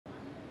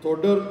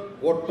தொடர்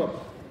ஓட்டம்,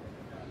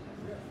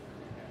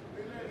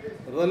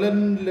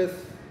 relentless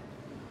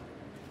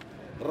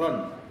run.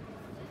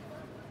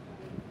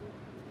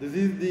 This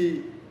is the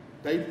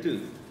title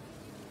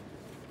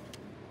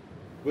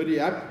very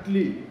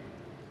aptly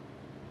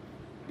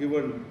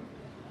given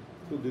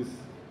to this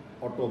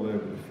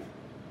autobiography.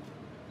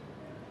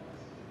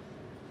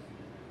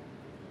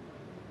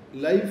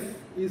 Life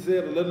is a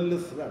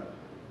relentless run.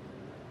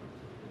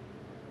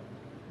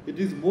 It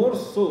is more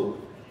so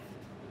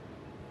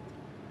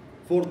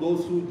for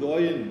those who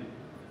join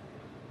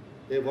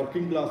a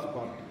working class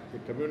party, a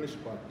communist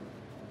party,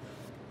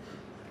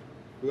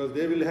 because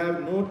they will have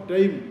no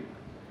time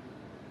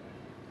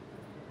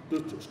to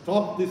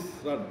stop this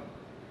run,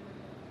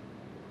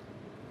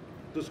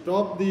 to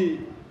stop the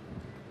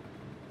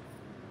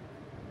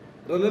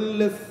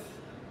relentless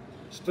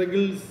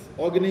struggles,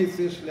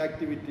 organizational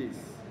activities,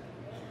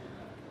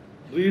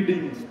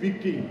 reading,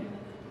 speaking.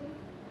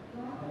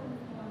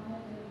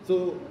 So,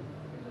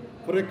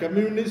 for a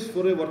communist,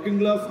 for a working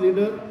class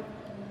leader,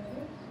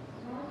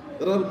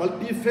 there are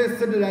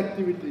multifaceted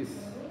activities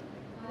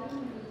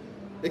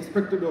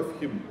expected of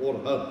him or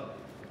her.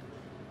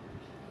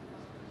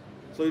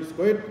 So it's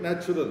quite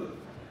natural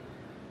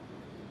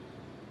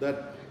that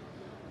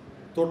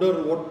Todar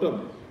Ottam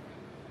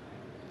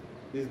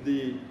is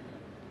the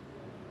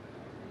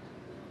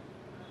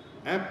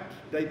apt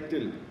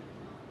title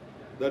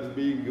that's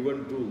being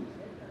given to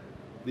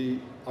the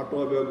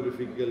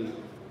autobiographical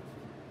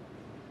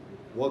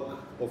work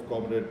of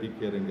Comrade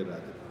T.K.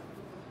 Rangarajan.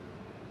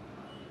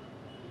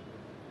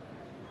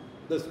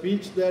 The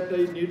speech that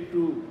I need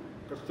to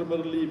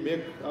customarily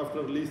make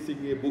after releasing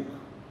a book,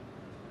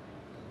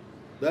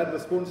 that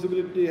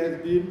responsibility has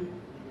been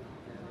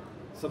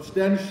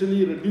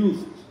substantially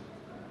reduced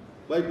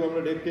by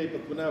Comrade A.K.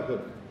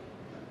 Padmanabhan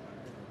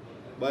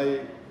by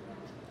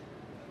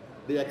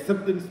the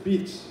acceptance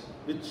speech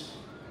which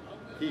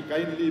he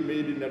kindly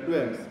made in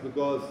advance,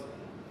 because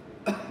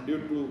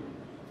due to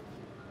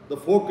the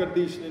fog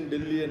condition in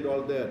Delhi and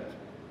all that,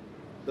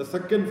 the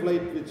second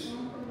flight which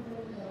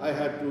I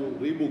had to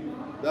rebook,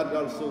 that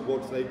also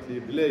got slightly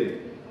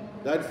delayed.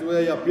 That's why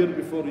I appeared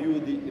before you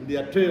in the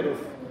attire of,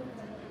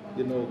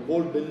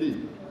 cold Delhi.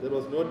 There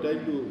was no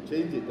time to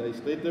change it. I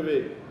straight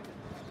away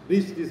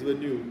reached this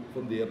venue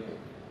from the airport.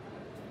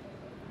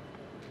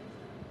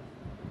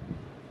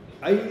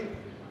 I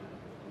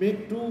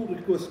make two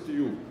requests to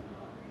you,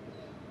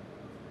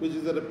 which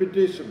is a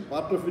repetition.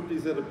 Part of it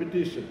is a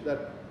repetition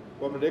that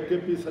Comrade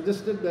AKP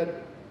suggested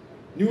that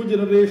new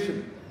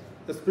generation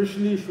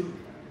especially should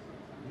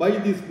buy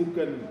this book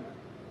and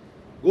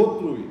go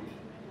through it.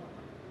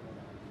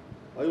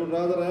 I would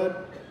rather add,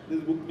 this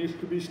book needs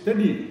to be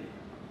studied.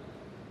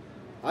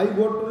 I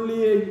got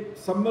only a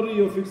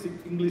summary of its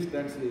English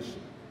translation.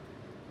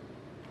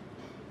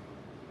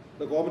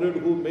 The comrade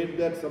who made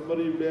that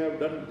summary would have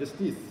done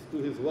justice to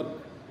his work.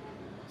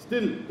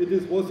 Still, it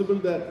is possible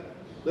that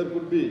there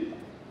could be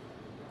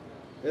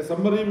a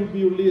summary, would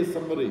be only a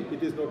summary,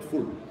 it is not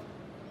full.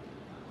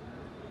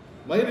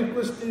 My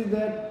request is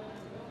that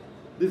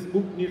this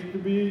book needs to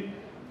be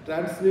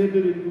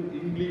translated into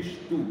English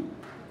too,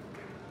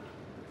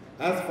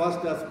 as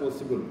fast as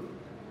possible,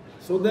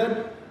 so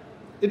that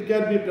it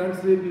can be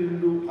translated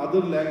into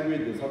other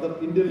languages, other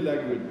Indian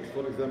languages,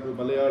 for example,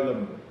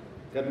 Malayalam,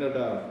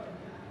 Kannada,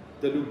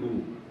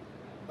 Telugu,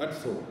 and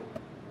so on.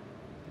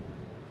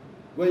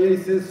 Why I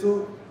say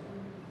so?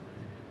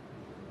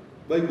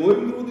 By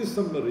going through this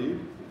summary,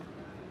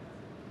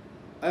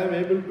 I am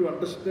able to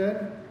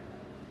understand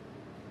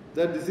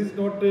that this is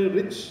not a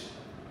rich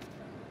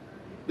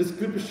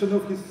description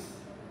of his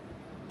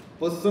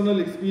personal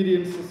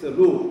experiences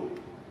alone.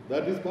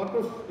 That is part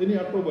of any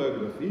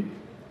autobiography.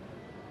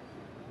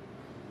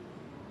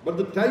 But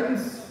the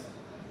times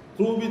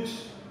through which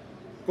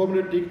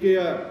Comrade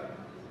TKR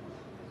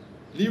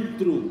lived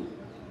through,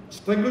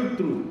 struggled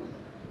through,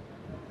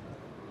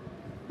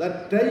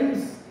 that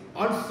times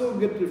also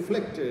get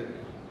reflected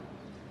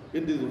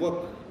in this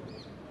work,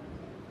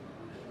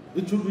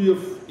 which would be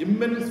of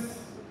immense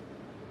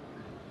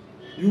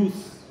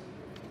use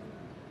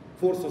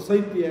for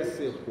society as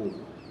a whole,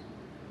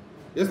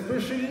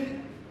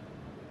 especially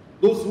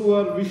those who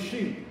are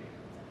wishing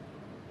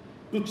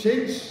to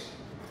change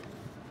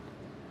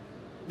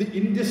the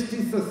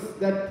injustices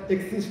that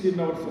exist in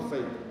our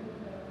society.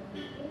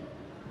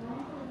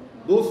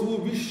 Those who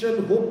wish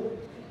and hope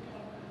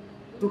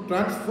to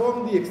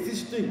transform the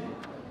existing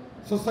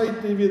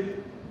society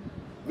with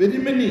very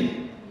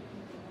many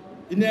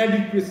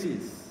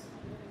inadequacies.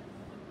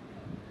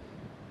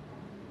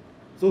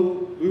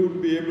 So we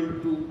would be able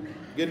to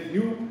get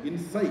new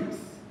insights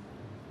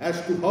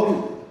as to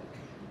how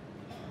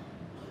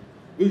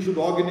we should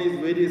organize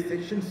various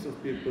sections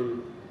of people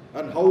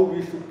and how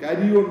we should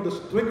carry on the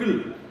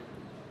struggle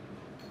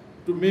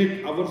to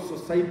make our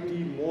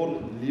society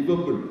more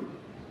livable,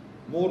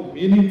 more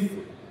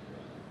meaningful,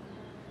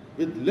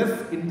 with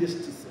less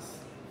injustices.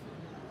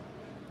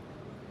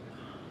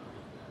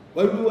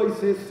 Why do I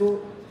say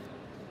so?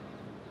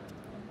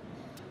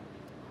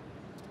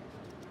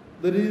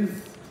 There is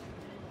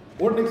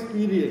one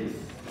experience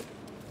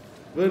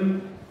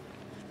when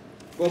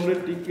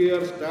Comrade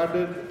TKR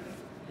started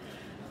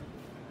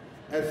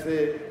as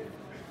a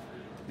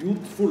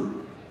youthful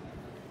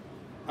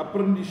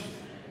apprentice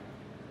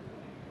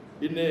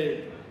in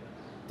a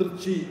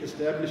Trichy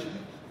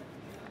establishment.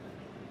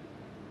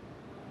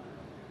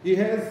 He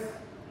has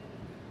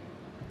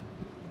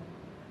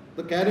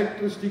the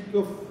characteristic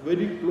of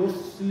very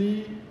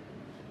closely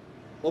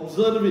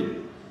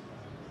observing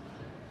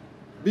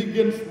big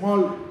and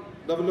small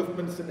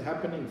developments and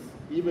happenings,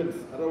 events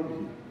around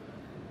him.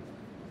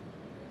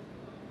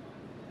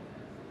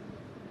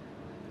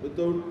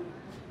 Without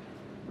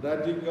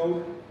branching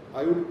out,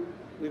 I would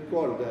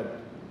recall that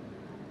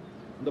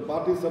in the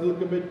party central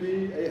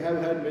committee, I have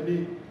had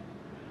many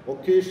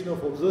occasions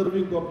of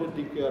observing Comrade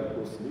TKR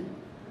closely.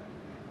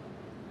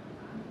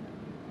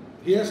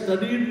 He has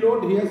studied a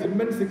lot, he has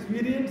immense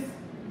experience,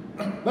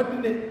 but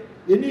in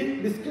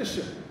any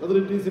discussion, whether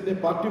it is in a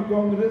party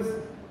congress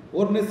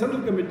or in a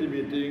central committee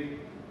meeting,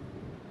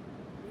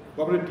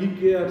 Comrade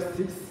TKR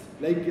sits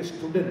like a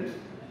student.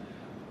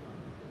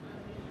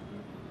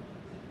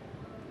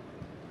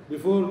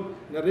 Before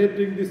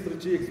narrating this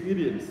Trichy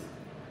experience,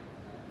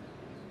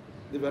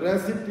 the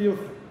veracity of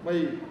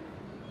my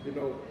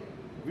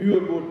view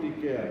about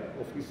TKR,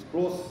 of his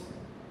close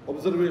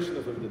observation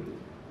of everything.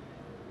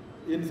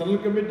 In Central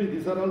Committee,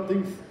 these are all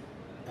things.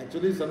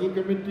 Actually, Central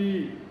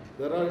Committee,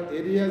 there are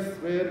areas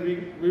where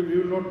we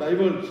will not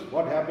divulge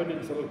what happened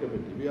in Central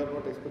Committee. We are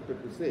not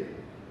expected to say.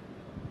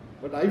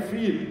 But I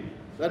feel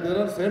that there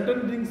are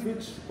certain things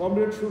which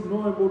comrades should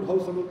know about how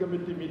Central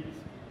Committee meets,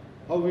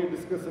 how we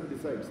discuss and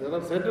decide. There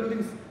are certain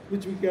things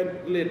which we can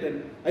relate,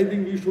 and I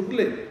think we should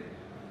relate.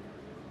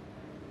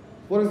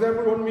 For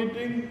example, one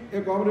meeting,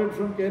 a comrade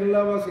from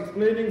Kerala was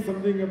explaining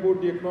something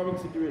about the economic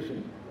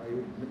situation.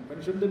 I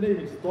mentioned the name,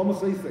 it's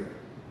Thomas Isaac,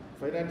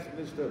 finance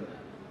minister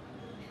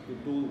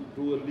to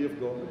two LDF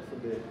governments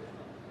and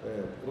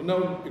a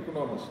renowned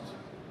economist.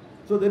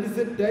 So there is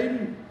a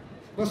time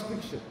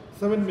restriction,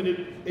 7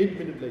 minutes, 8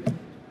 minutes like that.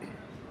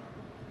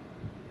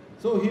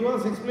 So he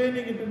was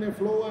explaining it in a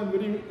flow and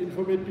very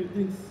informative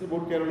things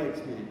about Kerala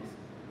experience.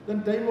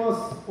 Then time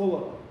was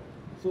over.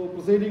 So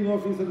presiding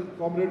officer,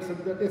 comrade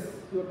said that, yes,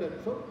 your time.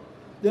 So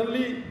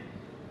generally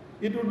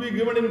it would be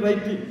given in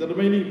writing, the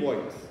remaining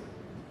points.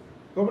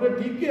 Comrade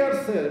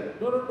TKR said,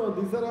 no,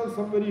 these are all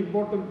some very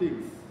important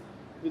things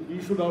which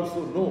we should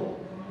also know.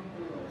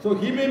 So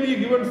he may be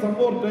given some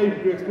more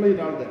time to explain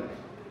all that.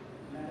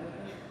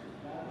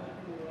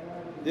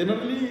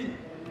 Generally,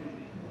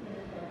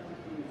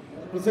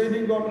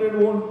 presiding comrade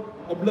won't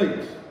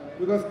oblige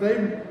because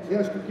time he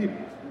has to keep.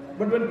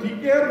 But when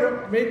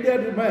TKR made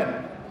that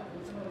demand,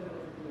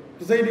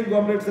 presiding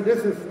comrade said,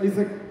 yes,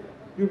 Isaac,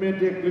 you may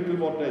take little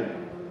more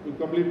time to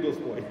complete those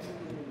points.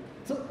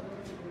 So,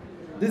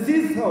 this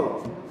is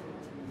how,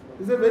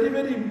 it's a very,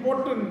 very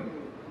important,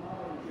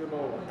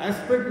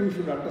 aspect we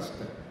should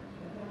understand.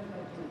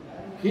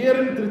 Here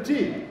in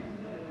Trichy,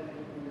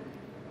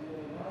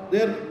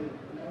 their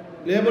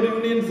labor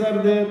unions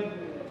are there,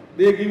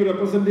 they give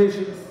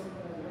representations,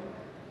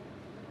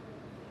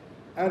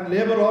 and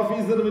labor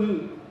officer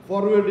will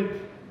forward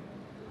it.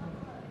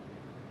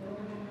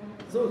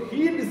 So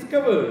he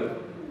discovered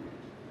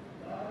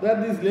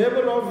that this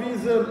labor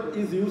officer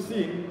is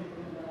using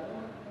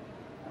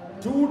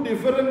two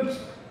different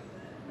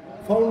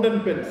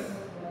fountain pens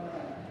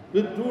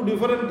with two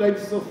different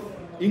types of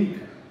ink.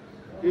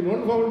 In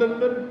one fountain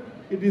pen,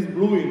 it is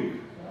blue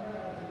ink.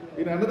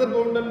 In another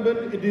fountain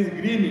pen, it is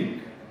green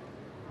ink.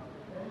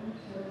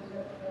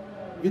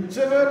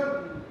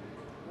 Whichever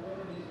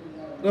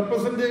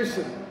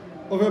representation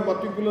of a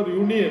particular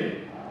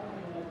union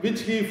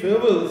which he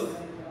favors,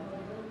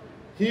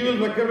 he will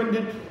recommend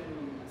it,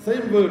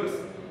 same words,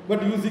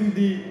 but using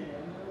the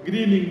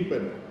green ink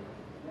pen.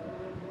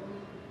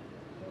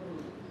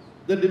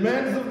 The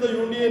demands of the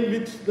union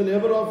which the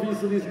labor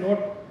officer is not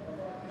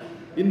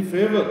in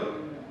favor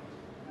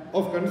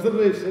of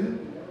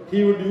consideration,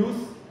 he would use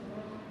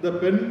the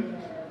pen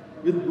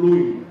with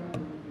blue ink.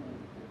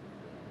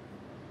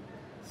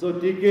 So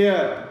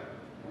TKR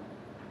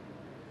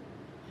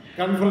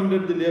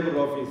confronted the labor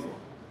officer.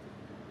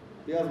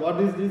 He asked, what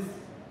is this?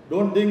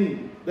 Don't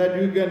think that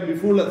you can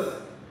befool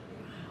us.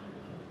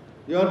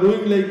 You are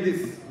doing like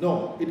this.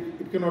 No,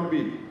 it cannot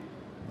be.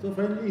 So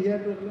finally he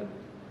had to relent.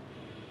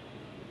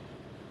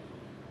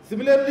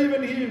 Similarly,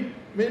 when he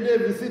made a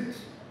visit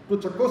to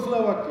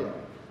Czechoslovakia,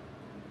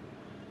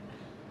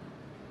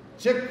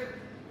 Czech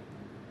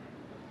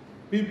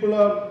people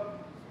are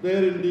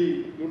there in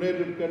the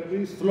United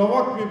Countries,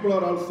 Slovak people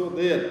are also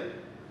there.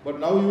 But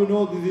now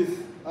this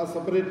are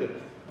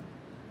separated.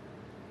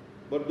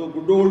 But the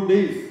good old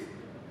days,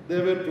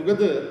 they were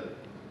together,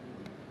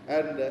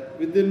 and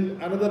within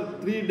another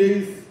 3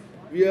 days,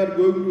 we are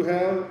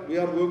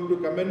going to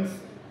commence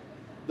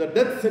the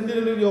death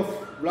centenary of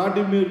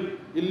Vladimir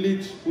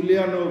Ilyich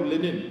Ulyanov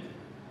Lenin.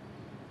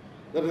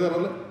 There is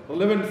a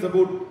relevance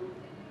about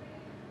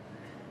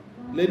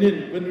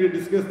Lenin when we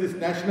discuss this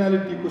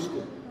nationality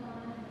question.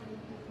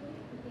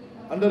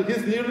 Under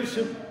his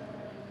leadership,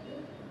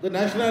 the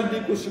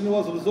nationality question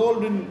was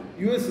resolved in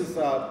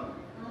USSR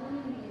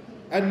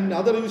and in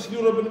other East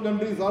European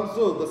countries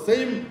also, the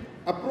same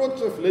approach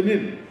of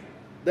Lenin,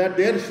 that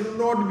there should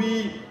not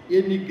be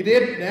any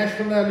great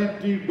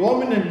nationality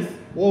dominance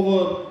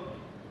over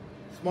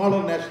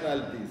smaller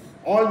nationalities.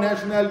 All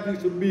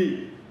nationalities should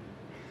be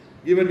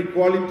given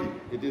equality.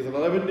 It is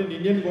relevant in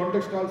Indian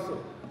context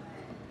also,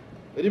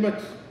 very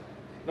much.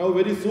 Now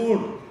very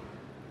soon,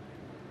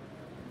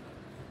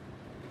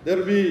 there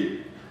will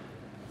be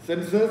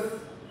census,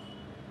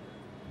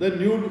 the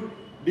new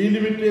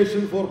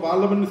delimitation for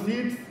parliament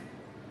seats,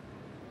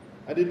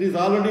 and it is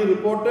already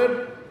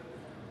reported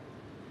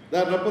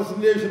that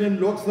representation in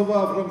Lok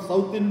Sabha from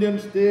South Indian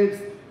states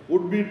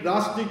would be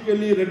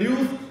drastically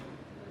reduced,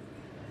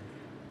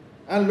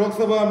 and Lok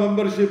Sabha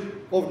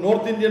membership of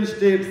North Indian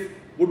states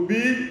would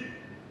be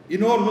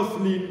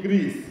enormously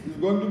increased. It's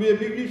going to be a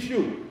big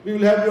issue we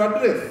will have to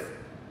address.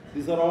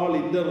 These are all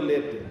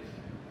interrelated.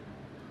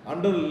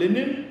 Under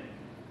Lenin,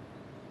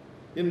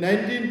 in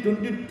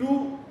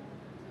 1922,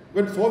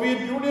 when Soviet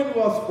Union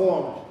was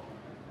formed,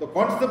 the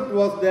concept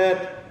was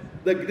that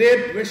the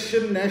great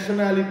Russian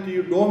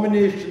nationality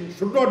domination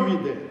should not be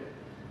there.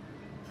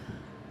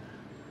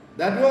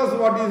 That was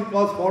what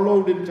was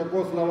followed in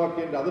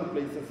Czechoslovakia and other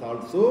places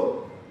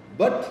also.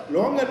 But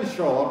long and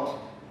short,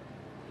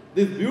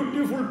 this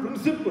beautiful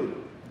principle.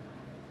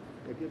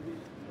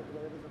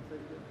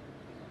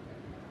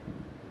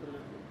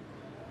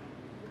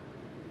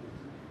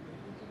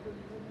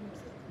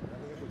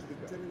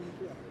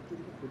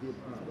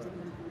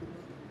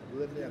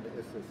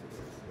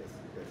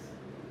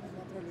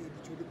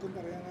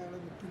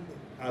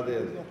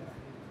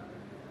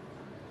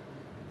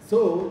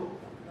 So,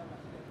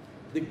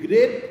 the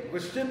great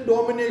Russian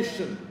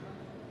domination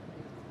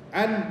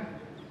and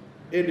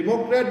a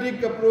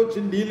democratic approach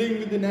in dealing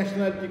with the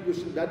nationality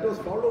question, that was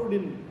followed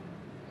in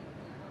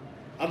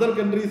other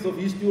countries of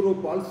East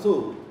Europe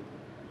also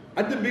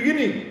at the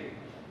beginning.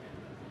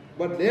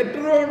 But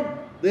later on,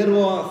 there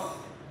was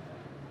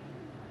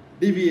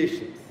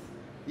deviations,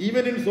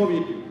 even in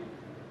Soviet Union.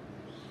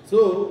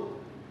 So,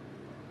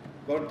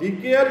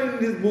 TKR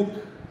in his book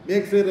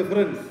makes a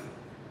reference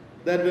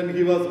that when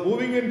he was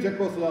moving in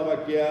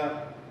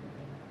Czechoslovakia,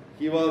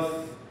 he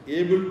was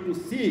able to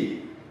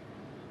see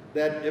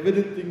that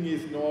everything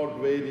is not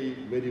very,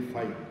 very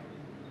fine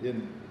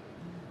in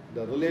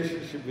the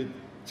relationship with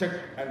Czech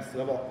and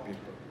Slovak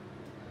people.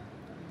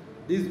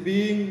 This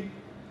being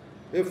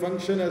a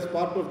function as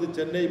part of the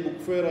Chennai Book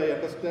Fair, I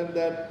understand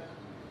that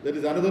there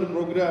is another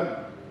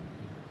program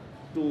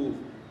to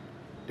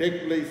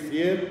take place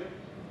here,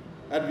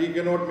 and we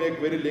cannot make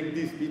very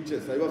lengthy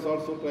speeches. I was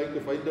also trying to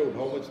find out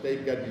how much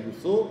time can be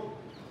used. So,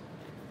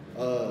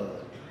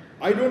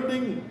 I don't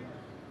think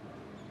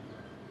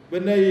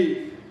when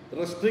I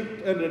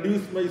restrict and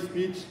reduce my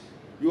speech,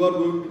 you are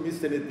going to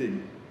miss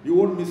anything. You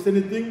won't miss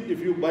anything if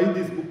you buy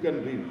this book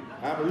and read.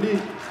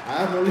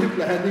 I am only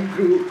planning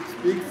to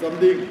speak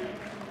something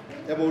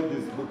about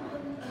this book.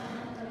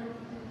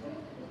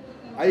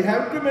 I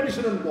have to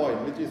mention one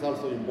point which is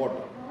also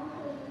important.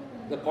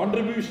 The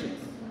contributions.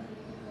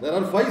 There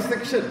are 5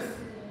 sections.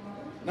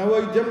 Now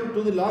I jump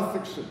to the last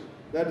section.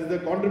 That is the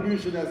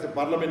contribution as a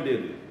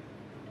parliamentarian.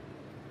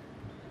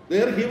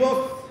 There he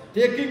was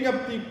taking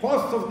up the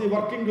cause of the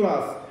working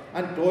class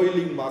and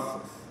toiling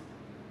masses.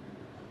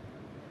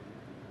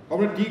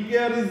 Comrade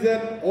TKR is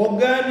an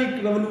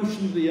organic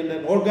revolutionary and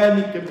an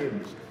organic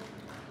communist.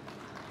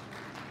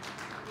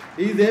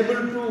 He is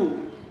able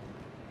to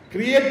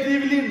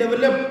creatively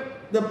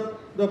develop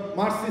the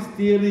Marxist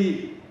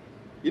theory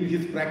in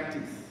his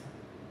practice.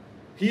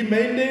 He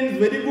maintains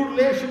very good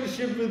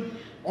relationship with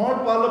all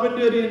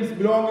parliamentarians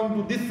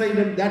belonging to this side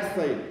and that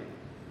side.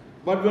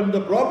 But when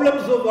the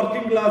problems of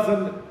working class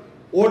and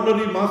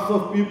ordinary mass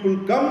of people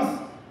comes,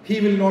 he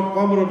will not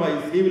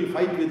compromise, he will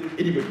fight with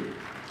anybody.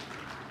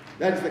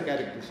 That's the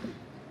characteristic.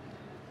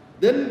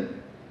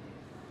 Then,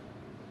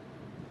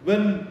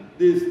 when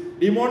this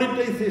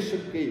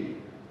demonetization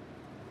came,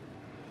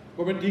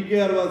 Comrade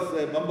TKR was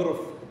a member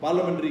of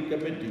parliamentary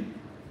committee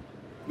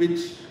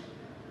which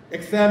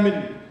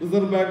examined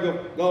Reserve Bank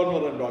of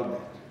Governor and all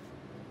that.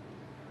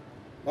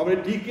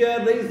 Comrade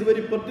TKR raised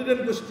very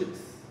pertinent questions.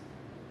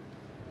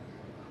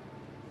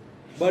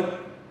 But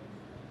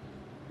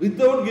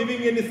without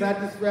giving any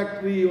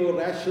satisfactory or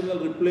rational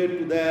reply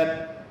to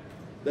that,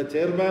 the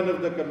chairman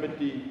of the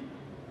committee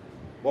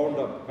wound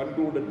up,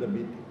 concluded the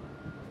meeting.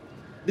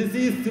 This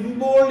is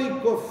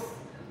symbolic of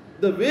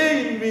the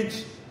way in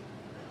which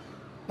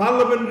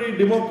parliamentary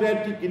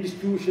democratic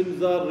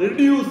institutions are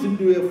reduced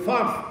into a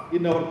farce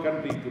in our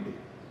country today.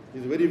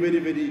 It's a very, very,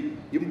 very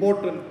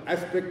important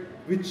aspect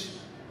which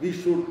we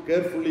should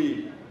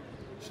carefully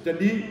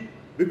study,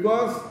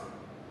 because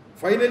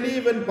finally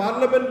when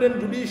parliament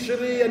and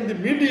judiciary and the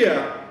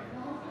media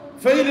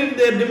fail in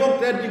their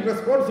democratic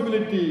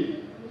responsibility,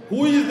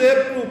 who is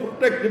there to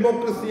protect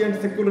democracy and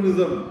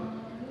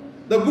secularism,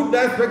 the good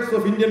aspects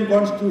of Indian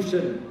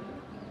constitution?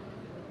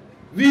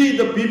 We,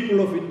 the people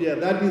of India.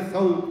 That is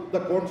how the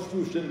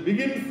constitution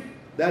begins.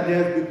 That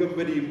has become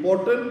very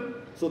important.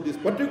 So this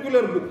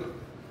particular book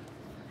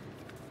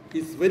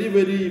is very,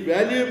 very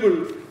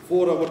valuable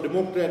for our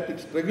democratic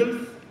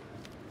struggles.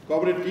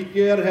 Comrade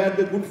TKR had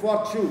the good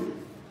fortune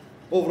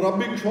of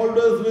rubbing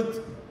shoulders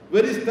with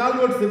very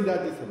stalwarts in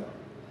Rajya Sabha.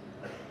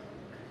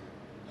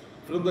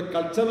 From the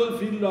cultural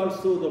field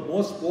also, the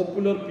most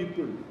popular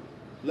people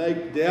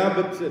like Jaya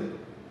Bachchan,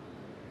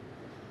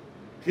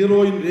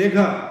 heroine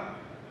Rekha,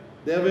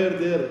 they were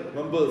their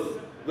members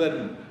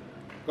when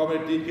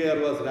Comrade TKR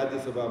was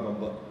Rajya Sabha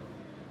member.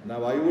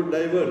 Now I would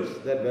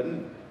diverge that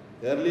when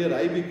earlier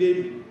I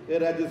became a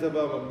Rajya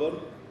Sabha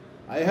member,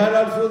 I had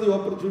also the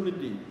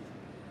opportunity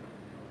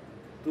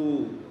to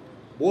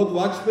both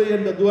Vajpayee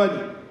and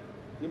Advani,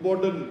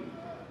 important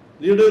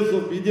leaders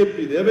of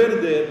BJP, they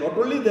were there. Not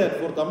only that,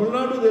 for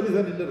Tamilnadu there is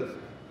an interest.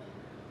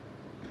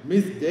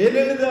 Miss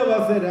Jayalalitha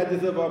was a Rajya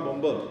Sabha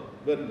member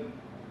when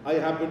I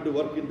happened to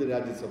work in the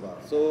Rajya Sabha.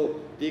 So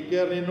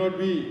TKR need not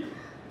be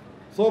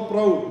so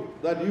proud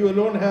that you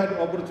alone had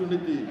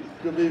opportunity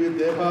to be with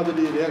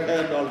Devadadi,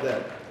 Rekha and all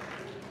that.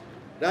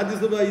 Rajya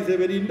Sabha is a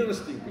very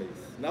interesting place.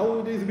 Now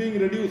it is being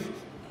reduced,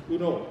 you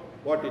know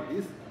what it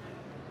is.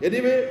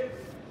 Anyway,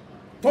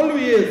 12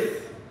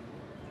 years,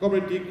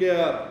 Comrade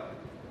TKR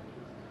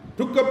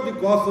took up the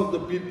cause of the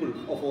people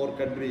of our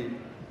country.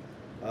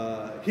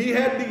 He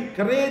had the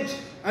courage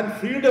and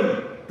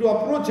freedom to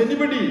approach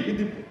anybody with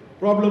the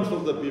problems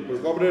of the people.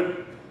 Comrade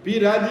P.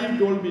 Rajiv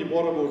told me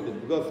more about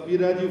it, because P.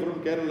 Rajiv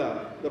from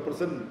Kerala, the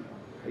present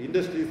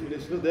industries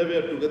minister, they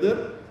were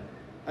together.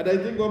 And I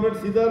think Comrade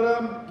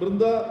Sitaram,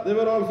 Brinda, they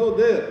were also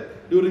there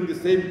during the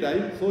same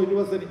time. So it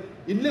was an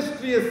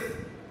illustrious,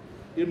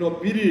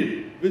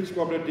 period which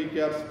Comrade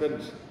TKR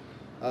spent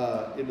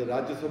in the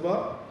Rajya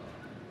Sabha.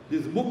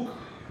 This book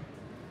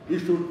we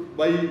should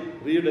buy,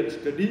 read and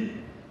study.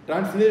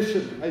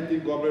 Translation, I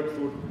think Comrade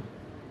should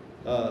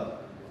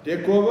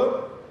take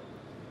over.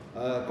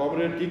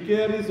 Comrade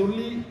TKR is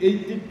only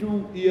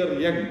 82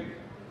 years young,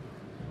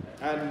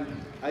 and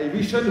I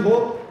wish and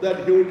hope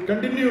that he would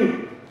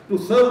continue to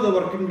serve the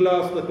working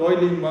class, the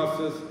toiling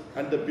masses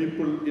and the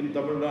people in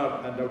Tamil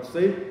Nadu and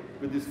outside.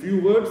 With these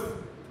few words,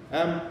 I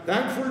am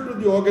thankful to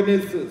the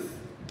organizers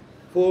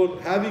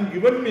for having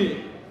given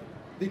me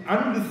the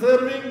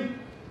undeserving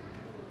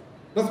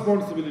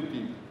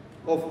responsibility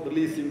of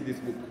releasing this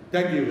book.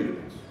 Thank you very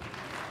much.